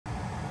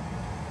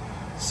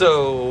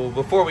So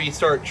before we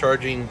start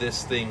charging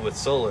this thing with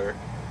solar,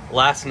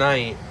 last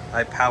night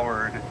I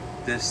powered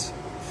this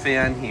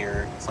fan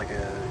here. It's like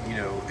a, you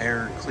know,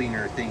 air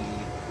cleaner thingy,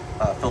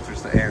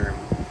 filters the air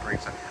and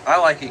brings it.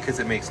 I like it because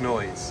it makes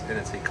noise and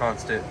it's a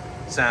constant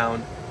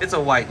sound. It's a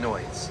white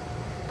noise.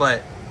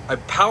 But I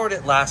powered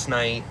it last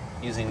night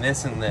using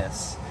this and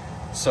this.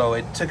 So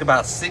it took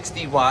about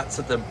 60 watts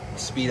at the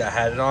speed I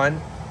had it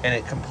on, and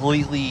it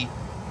completely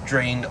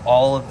drained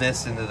all of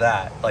this into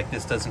that. Like,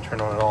 this doesn't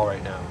turn on at all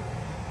right now.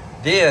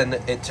 Then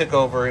it took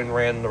over and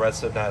ran the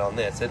rest of the night on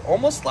this. It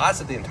almost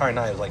lasted the entire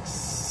night. It was like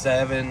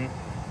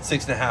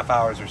 6.5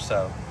 hours or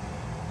so.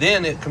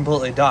 Then it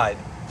completely died.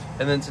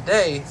 And then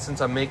today, since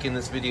I'm making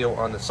this video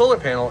on the solar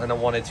panel and I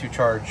wanted to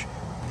charge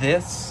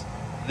this,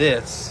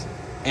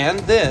 and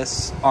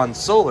this on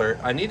solar,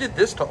 I needed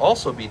this to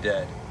also be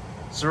dead.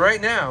 So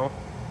right now,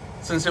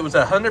 since it was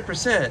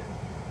 100%,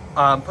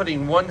 I'm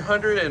putting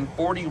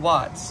 140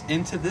 watts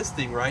into this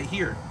thing right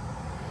here.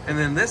 And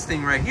then this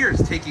thing right here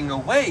is taking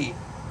away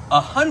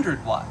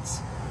 100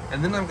 watts.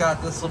 And then I've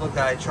got this little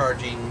guy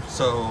charging,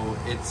 so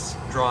it's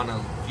drawing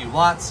a few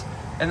watts.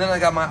 And then I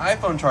got my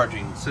iPhone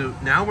charging. So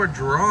now we're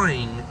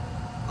drawing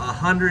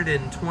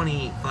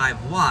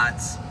 125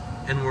 watts,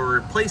 and we're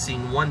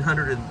replacing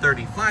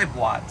 135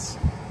 watts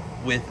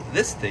with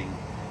this thing.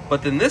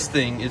 But then this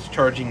thing is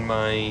charging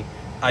my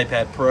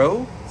iPad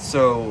Pro,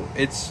 so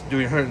it's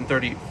doing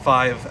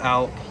 135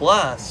 out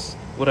plus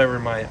whatever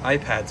my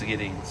iPad's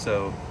getting.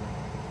 So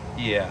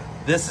yeah,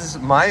 this is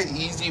my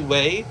easy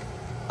way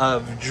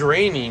of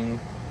draining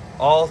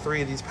all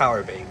three of these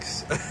power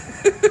banks.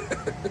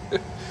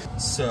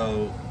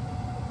 So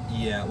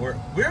yeah,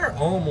 we're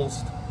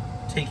almost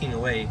taking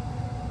away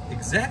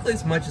exactly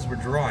as much as we're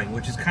drawing,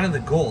 which is kind of the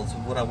goal. It's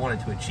what I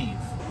wanted to achieve.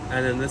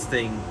 And then this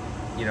thing,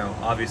 you know,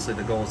 obviously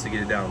the goal is to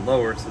get it down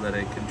lower so that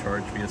it can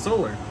charge via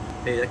solar.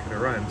 Hey, that kind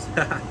of rhymes.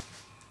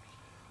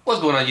 What's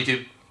going on,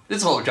 YouTube? This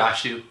is what we're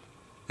Josh do.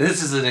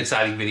 This is an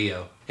exciting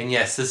video. And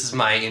yes, this is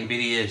my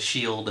NVIDIA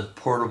Shield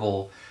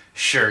portable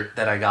shirt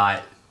that I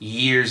got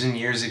years and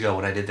years ago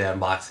when I did the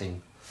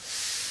unboxing.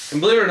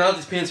 And believe it or not,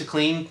 these pants are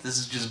clean. This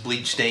is just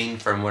bleach stain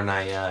from when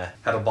I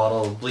had a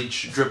bottle of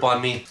bleach drip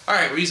on me.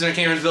 Alright, we're using our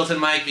camera's built-in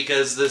mic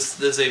because this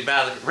is a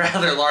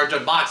rather large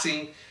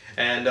unboxing,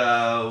 and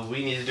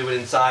we need to do it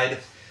inside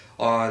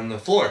on the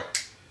floor.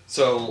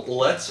 So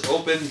let's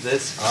open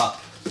this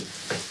up.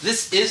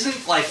 This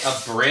isn't like a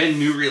brand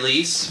new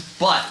release,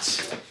 but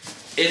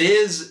it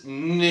is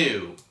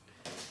new.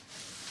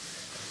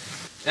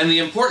 And the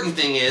important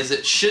thing is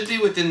it should be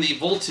within the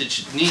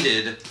voltage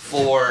needed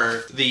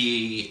for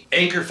the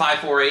Anker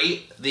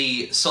 548,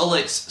 the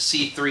SOLIX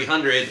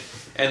C300,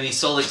 and the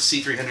SOLIX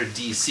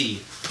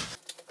C300DC.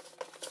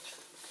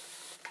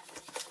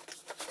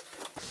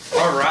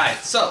 Alright,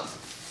 so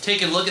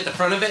take a look at the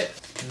front of it.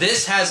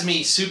 This has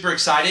me super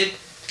excited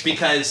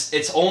because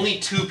it's only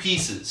two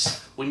pieces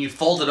when you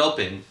fold it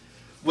open.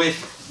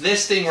 With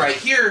this thing right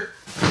here,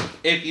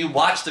 if you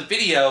watch the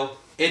video,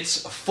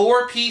 it's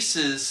 4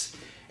 pieces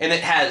and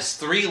it has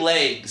 3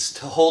 legs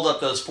to hold up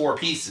those 4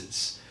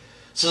 pieces.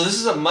 So this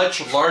is a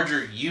much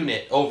larger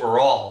unit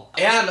overall.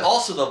 And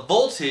also the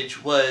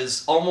voltage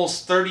was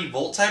almost 30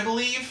 volts, I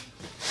believe.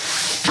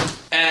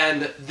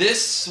 And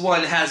this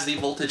one has the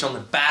voltage on the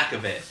back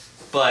of it.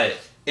 But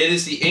it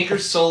is the Anker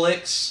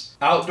SOLIX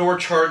outdoor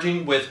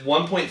charging with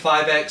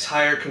 1.5x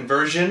higher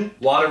conversion,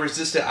 water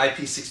resistant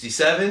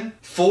IP67,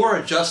 4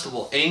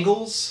 adjustable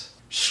angles,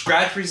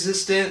 scratch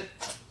resistant.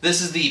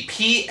 This is the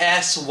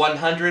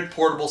PS100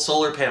 portable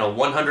solar panel,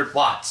 100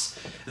 watts.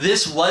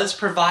 This was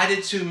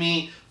provided to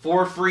me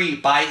for free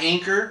by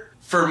Anker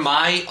for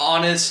my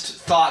honest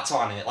thoughts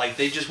on it. Like,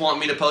 they just want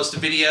me to post a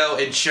video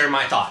and share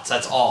my thoughts,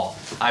 that's all.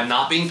 I'm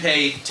not being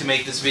paid to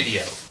make this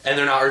video, and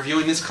they're not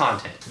reviewing this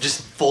content.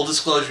 Just full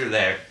disclosure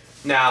there.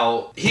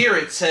 Now, here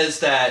it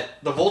says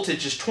that the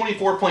voltage is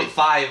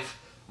 24.5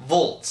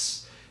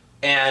 volts,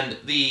 and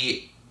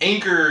the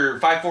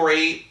Anker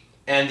 548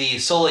 and the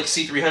SOLIX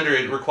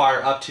C300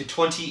 require up to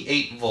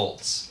 28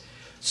 volts.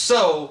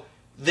 So,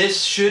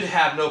 this should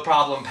have no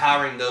problem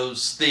powering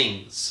those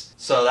things.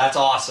 So that's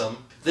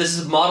awesome. This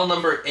is model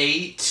number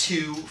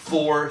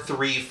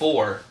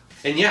A2434.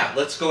 And yeah,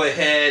 let's go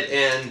ahead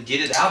and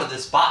get it out of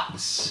this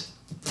box.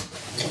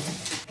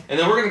 And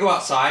then we're going to go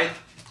outside.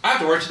 I have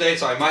to work today,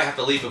 so I might have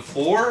to leave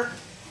before.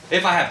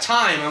 If I have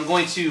time, I'm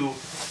going to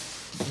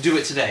do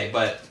it today.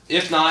 But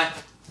if not,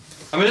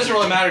 I mean, it doesn't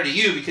really matter to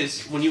you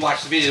because when you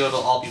watch the video,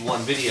 it'll all be one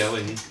video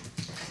and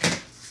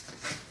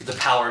the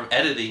power of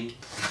editing.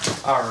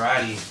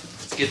 Alrighty,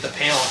 let's get the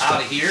panel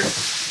out of here.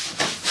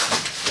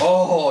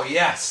 Oh,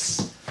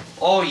 yes.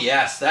 Oh,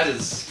 yes, that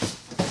is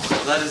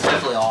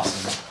definitely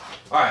awesome.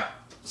 Alright,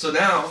 so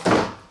now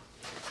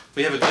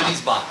we have a goodies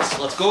box.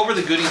 Let's go over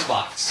the goodies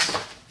box.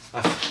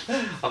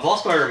 I've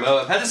lost my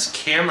remote. I've had this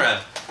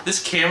camera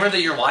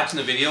that you're watching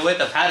the video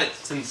with, I've had it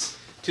since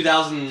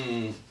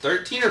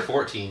 2013 or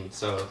 14,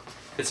 so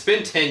it's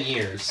been 10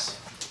 years.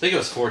 I think it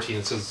was 14,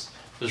 it was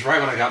right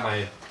when I got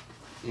my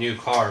new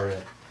car.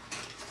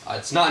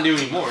 It's not new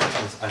anymore, I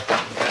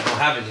don't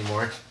have it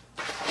anymore.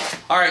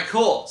 All right,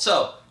 cool.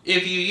 So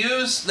if you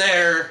use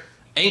their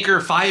Anker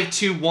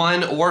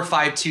 521 or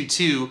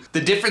 522,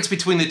 the difference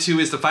between the two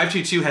is the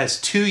 522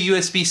 has 2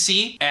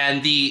 USB-C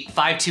and the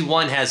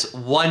 521 has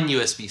 1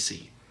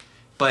 USB-C.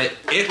 But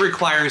it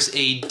requires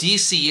a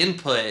DC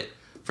input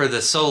for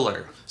the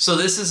solar. So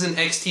this is an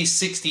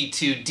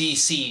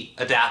XT62DC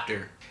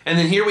adapter. And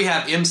then here we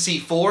have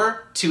MC4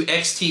 to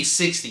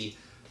XT60.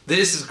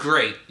 This is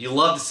great. You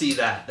love to see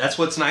that. That's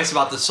what's nice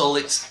about the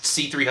SOLIX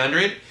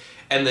C300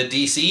 and the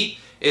DC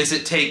is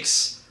it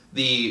takes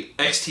the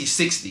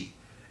XT60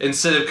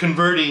 instead of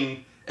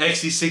converting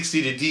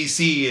XT60 to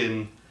DC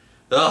and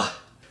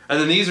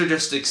then these are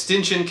just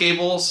extension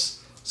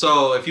cables.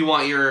 So if you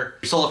want your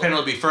solar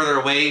panel to be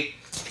further away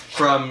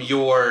from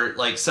your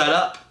like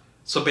setup,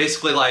 so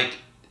basically like,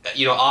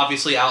 you know,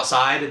 obviously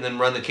outside and then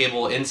run the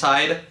cable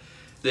inside,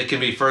 that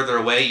can be further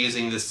away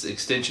using this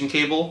extension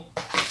cable.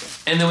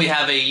 And then we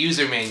have a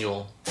user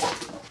manual.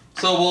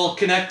 So we'll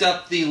connect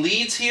up the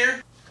leads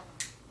here.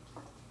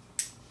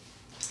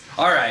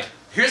 All right,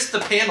 here's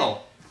the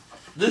panel.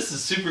 This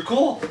is super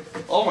cool.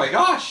 Oh my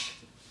gosh.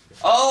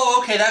 Oh,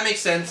 okay, that makes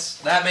sense.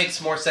 That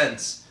makes more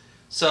sense.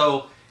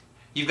 So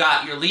you've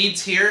got your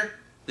leads here.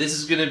 This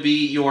is gonna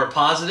be your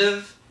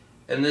positive,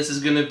 and this is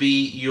gonna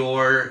be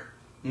your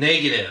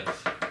negative.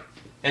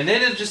 And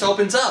then it just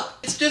opens up.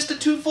 It's just a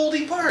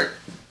 2-folding part.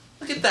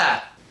 Look at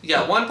that. You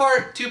got 1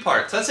 part, 2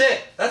 parts. That's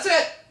it. That's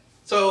it.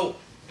 So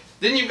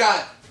then you've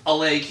got a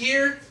leg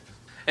here,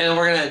 and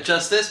we're gonna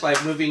adjust this by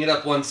moving it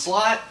up 1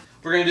 slot.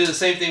 We're gonna do the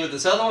same thing with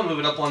this other one, move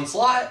it up 1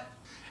 slot.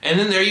 And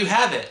then there you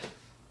have it.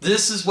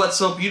 This is what's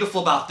so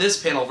beautiful about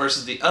this panel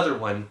versus the other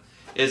one,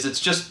 is it's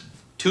just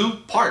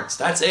 2 parts.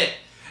 That's it.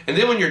 And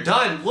then when you're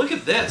done, look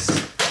at this.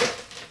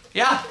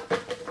 Yeah,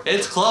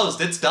 it's closed,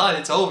 it's done,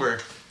 it's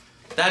over.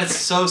 That is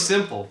so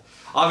simple.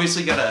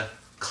 Obviously, you gotta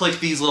click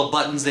these little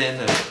buttons in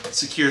to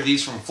secure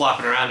these from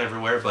flopping around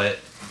everywhere, but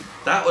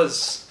that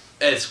was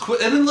as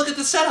quick. And then look at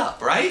the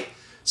setup, right?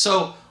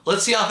 So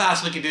let's see how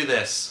fast we can do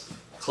this.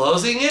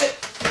 Closing it,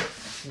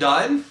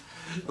 done.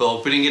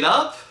 Opening it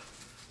up,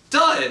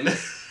 done.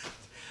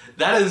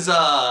 That is,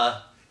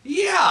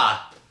 yeah,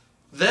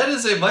 that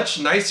is a much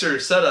nicer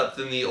setup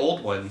than the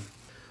old one.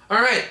 All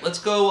right, let's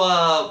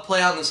go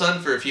play out in the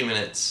sun for a few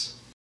minutes.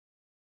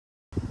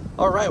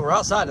 All right, we're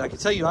outside. I can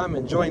tell you I'm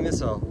enjoying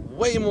this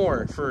way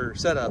more for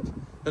setup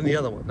than the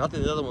other one. Not that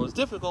the other one was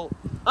difficult,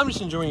 I'm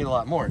just enjoying it a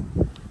lot more.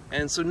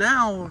 And so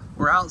now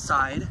we're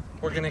outside.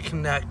 We're gonna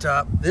connect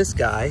up this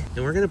guy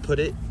and we're gonna put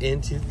it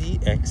into the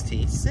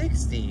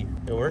XT60.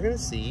 And we're gonna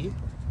see,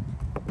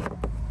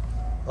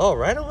 oh,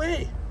 right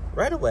away.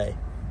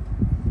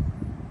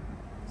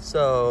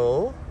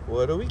 So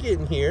what are we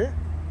getting here?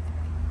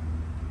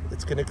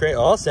 It's gonna create,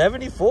 oh,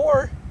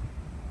 74,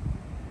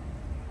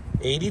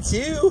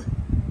 82,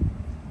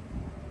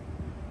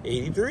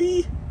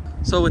 83.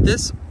 So with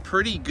this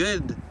pretty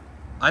good,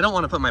 I don't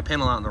want to put my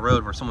panel out on the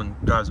road where someone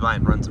drives by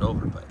and runs it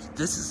over, but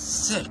this is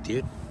sick,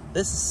 dude.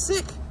 This is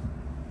sick.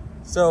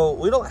 So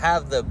we don't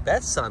have the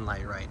best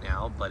sunlight right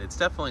now, but it's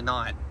definitely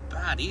not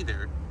bad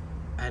either.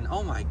 And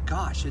oh my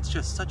gosh, it's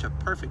just such a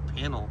perfect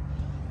panel.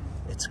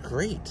 It's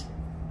great.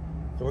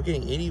 And we're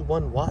getting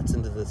 81 watts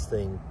into this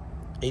thing,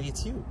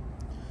 82.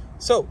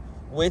 So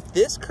with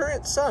this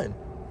current sun,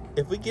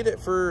 if we get it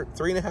for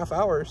 3.5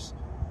 hours,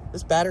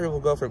 this battery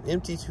will go from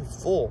empty to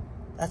full.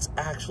 That's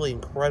actually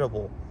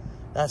incredible.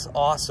 That's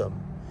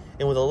awesome.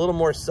 And with a little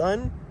more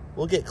sun,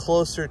 we'll get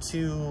closer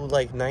to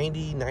like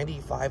 90,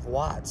 95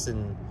 watts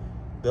and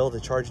be able to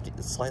charge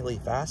slightly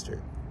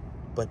faster.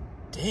 But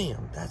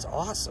damn, that's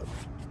awesome.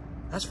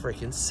 That's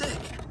freaking sick.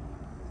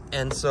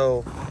 And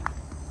so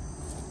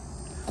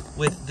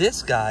with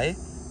this guy,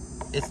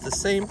 it's the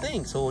same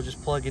thing. So we'll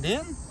just plug it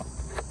in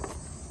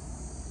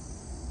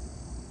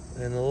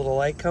and the little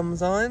light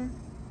comes on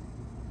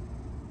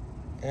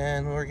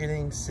and we're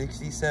getting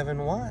 67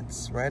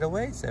 watts right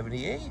away,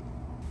 78.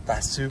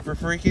 That's super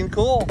freaking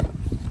cool.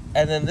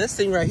 And then this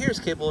thing right here is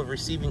capable of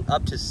receiving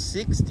up to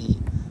 60.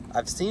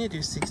 I've seen it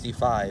do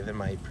 65 in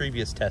my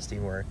previous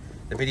testing where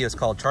the video is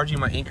called Charging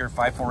My Anker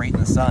 548 in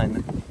the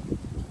Sun.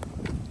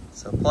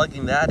 So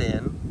plugging that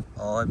in,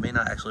 oh, it may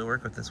not actually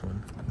work with this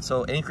one.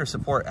 So Anker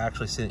support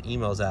actually sent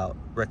emails out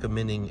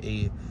recommending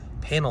a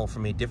panel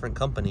from a different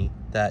company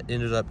that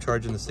ended up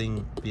charging this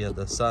thing via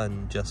the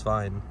sun just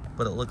fine.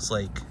 But it looks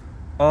like,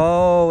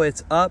 oh,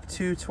 it's up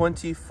to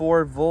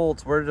 24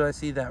 volts. Where did I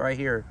see that? Right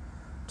here.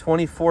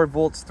 24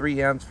 volts,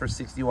 3 amps for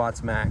 60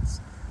 watts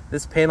max.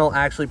 This panel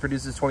actually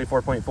produces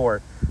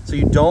 24.4. So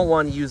you don't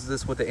want to use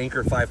this with the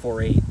Anker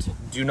 548.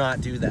 Do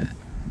not do that.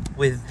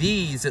 With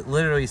these, it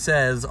literally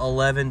says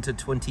 11 to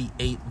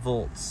 28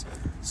 volts.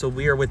 So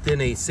we are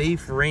within a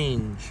safe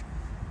range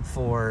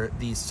for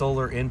the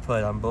solar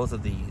input on both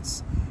of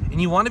these.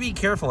 And you want to be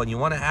careful and you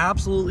want to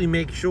absolutely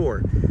make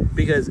sure,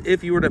 because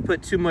if you were to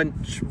put too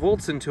much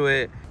volts into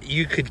it,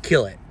 you could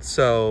kill it.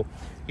 So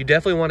you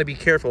definitely want to be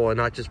careful and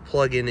not just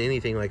plug in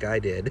anything like I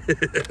did.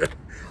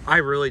 I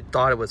really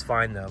thought it was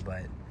fine though,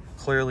 but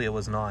clearly it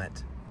was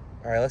not.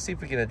 All right, let's see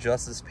if we can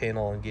adjust this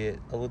panel and get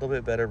a little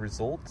bit better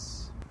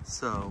results.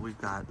 So we've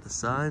got the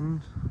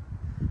sun,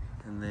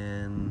 and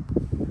then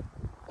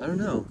I don't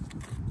know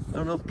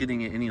if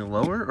getting it any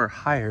lower or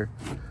higher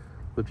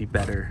would be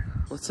better.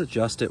 Let's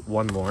adjust it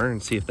one more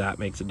and see if that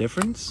makes a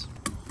difference.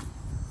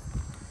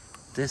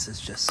 This is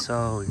just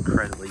so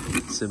incredibly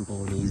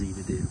simple and easy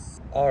to do.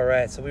 All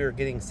right, so we were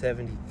getting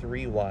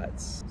 73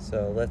 watts.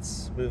 So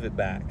let's move it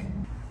back.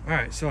 All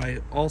right, so I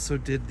also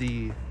did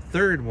the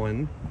third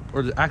one,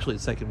 or actually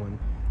the second one.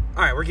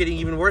 All right, we're getting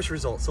even worse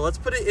results. So let's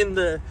put it in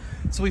the,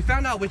 so we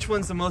found out which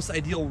one's the most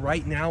ideal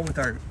right now with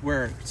where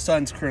our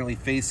sun's currently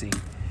facing.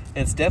 And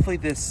it's definitely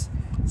this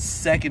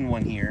second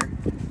one here.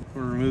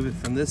 We'll remove it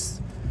from this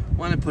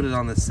one and put it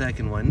on the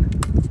second one.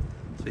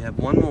 So we have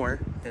one more,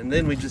 and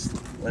then we just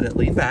let it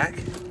lean back,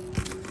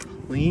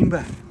 lean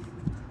back,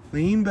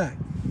 lean back.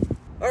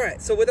 All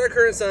right, so with our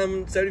current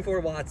sun, 74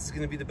 watts is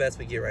gonna be the best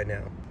we get right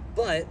now.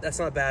 But that's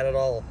not bad at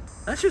all.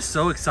 That's just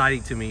so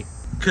exciting to me.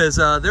 Because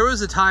there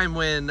was a time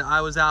when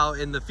I was out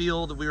in the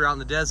field, we were out in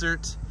the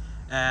desert,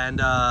 and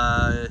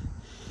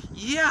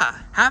yeah,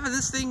 having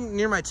this thing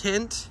near my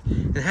tent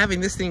and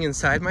having this thing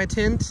inside my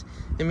tent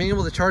and being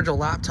able to charge a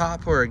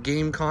laptop or a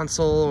game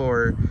console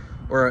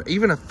or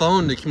even a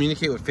phone to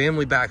communicate with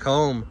family back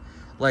home,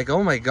 like,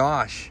 oh my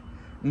gosh,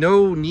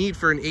 no need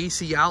for an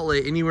AC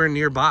outlet anywhere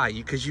nearby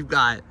because you've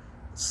got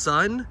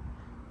sun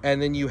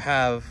and then you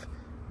have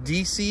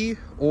DC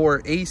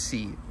or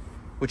AC,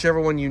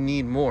 whichever one you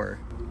need more.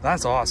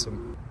 That's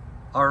awesome.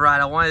 All right,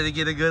 I wanted to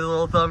get a good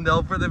little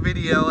thumbnail for the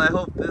video. I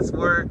hope this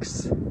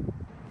works.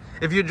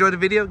 If you enjoyed the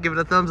video, give it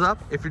a thumbs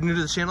up. If you're new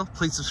to the channel,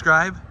 please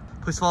subscribe.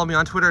 Please follow me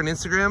on Twitter and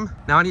Instagram.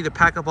 Now I need to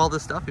pack up all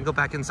this stuff and go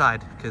back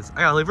inside because I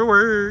gotta leave for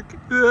work.